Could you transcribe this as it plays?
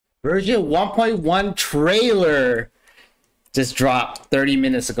Version 1.1 trailer just dropped 30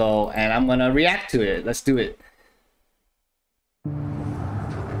 minutes ago, and I'm gonna react to it. Let's do it.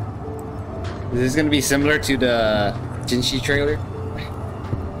 Is this gonna be similar to the Jinshi trailer?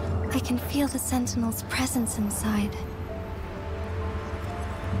 I can feel the Sentinel's presence inside.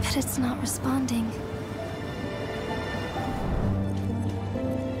 But it's not responding.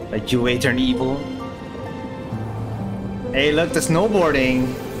 Like Jue turned evil. Hey, look, the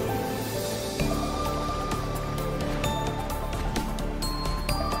snowboarding.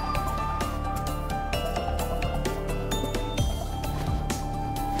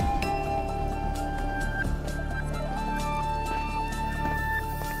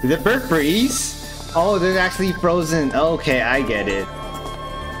 Did the bird freeze? Oh, there's actually frozen. Okay, I get it.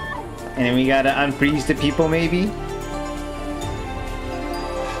 And then we gotta unfreeze the people, maybe?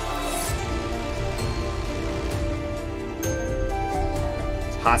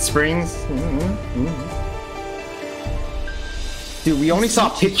 Hot springs? Dude, we only saw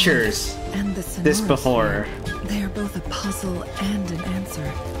pictures and this before. They are both a puzzle and an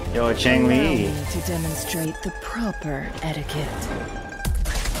answer. Yo, Chang Li. Allow me to demonstrate the proper etiquette.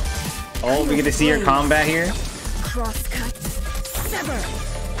 Oh, we get to see her combat here. Crosscut, sever.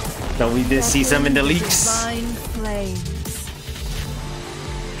 So we did see some in the leaks. Divine flames.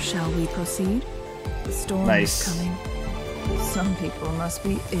 Shall we proceed? The storm Nice. is coming. Some people must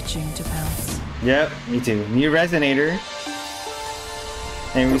be itching to pounce. Yep, me too. New resonator.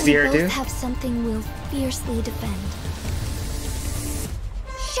 And we see her too. Both have something we'll fiercely defend.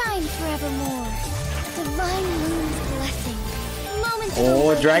 Shine forevermore. Divine moon's blessing. Moment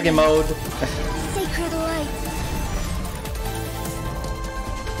Oh, dragon mode. Sacred light.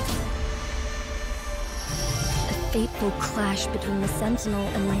 A fateful clash between the Sentinel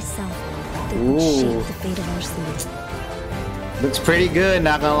and myself that would Ooh. shape the fate of our city. Looks pretty good,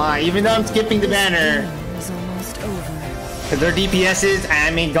 not gonna lie. Even though I'm skipping the banner. Is almost over. Because they're DPSs,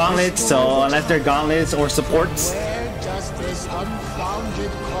 I mean gauntlets, so unless they're gauntlets or supports. Where does this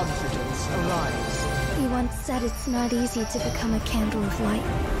unfounded confidence arise? You once said it's not easy to become a candle of light,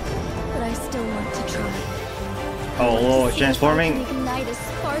 but I still want to try. Oh, whoa, See if transforming. I can ignite a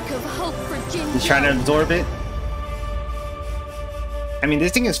spark of hope for Jin. He's trying to absorb it. I mean,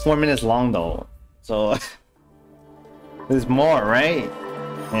 this thing is 4 minutes long though, so there's more, right?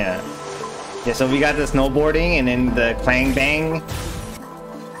 Yeah. Yeah, so we got the snowboarding and then the clang bang.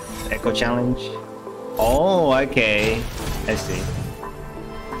 The echo challenge. Oh, okay. I see.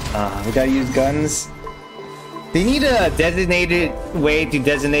 We gotta use guns. They need a designated way to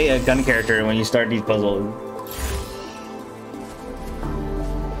designate a gun character when you start these puzzles.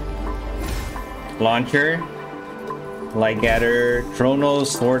 Launcher, Light Gather, Chrono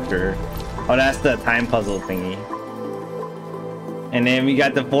Sorter. Oh, that's the time puzzle thingy. And then we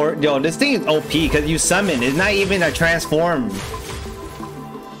got the four. Yo, this thing is OP because you summon. It's not even a transform.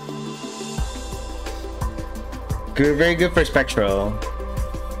 Good, very good for Spectro.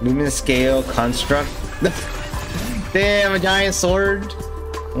 Luminous Scale, Construct. Damn, a giant sword.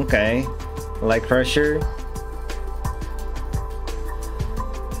 Okay. Light Crusher.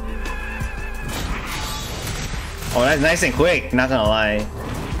 Oh, that's nice and quick. Not gonna lie.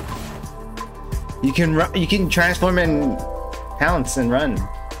 You can transform and pounce and run.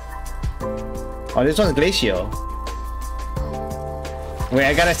 Oh, this one's Glacial. Wait,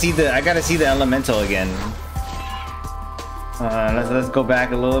 I gotta see the elemental again. Let's go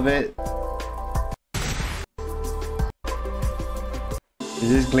back a little bit. Is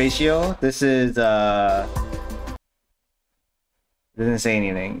this Glacial? This is doesn't say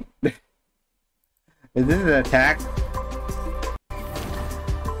anything. Is this an attack?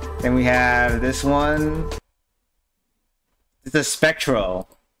 Then we have this one. It's a Spectral.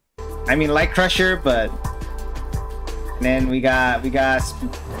 I mean Light Crusher, but and then we got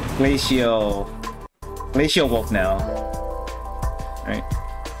Glacial Wolf now. Alright.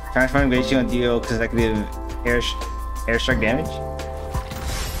 Transform Glacial and deal consecutive airstrike damage.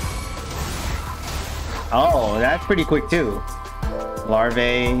 Oh, that's pretty quick too.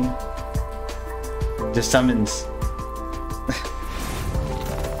 Larvae. Just summons.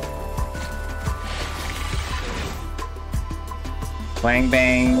 Bang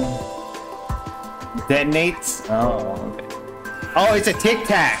bang. Detonates. Oh, okay. Oh, it's a tic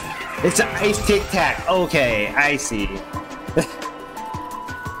tac. It's an ice tic tac. Okay, I see.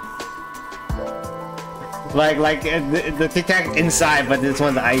 like the tic tac inside, but this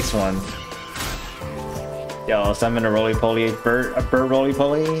one's the ice one. Yo, summon a roly poly, a bird roly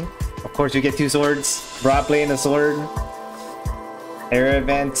poly. Of course, we get two swords. Broad blade and a sword. Area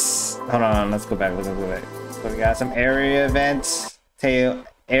events. Hold on, let's go back. So we got some area events. Tail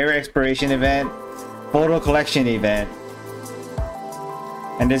Area Exploration event, Photo Collection event.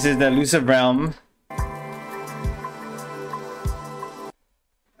 And this is the Elusive Realm.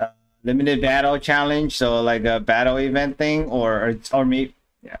 Limited battle challenge, so like a battle event thing, or maybe,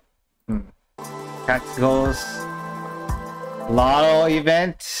 yeah. Tacticals. Lotto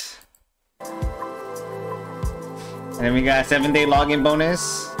event. And then we got 7-day login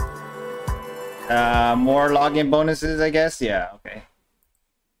bonus. More login bonuses, I guess. Yeah, okay.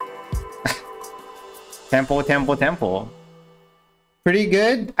 Temple. Pretty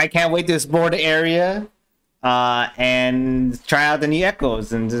good. I can't wait to explore the area and try out the new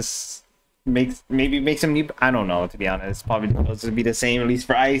echoes and just maybe make some new. I don't know, to be honest. Probably those will be the same, at least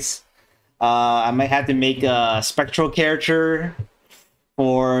for ice. I might have to make a spectral character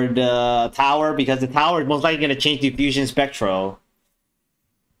for the tower, because the tower is most likely going to change to fusion spectral.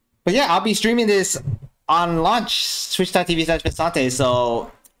 But yeah, I'll be streaming this on launch, twitch.tv/Vinsonte,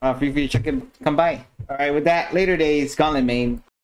 so feel free to check it, come by. Alright, with that, later days, Gauntlet main.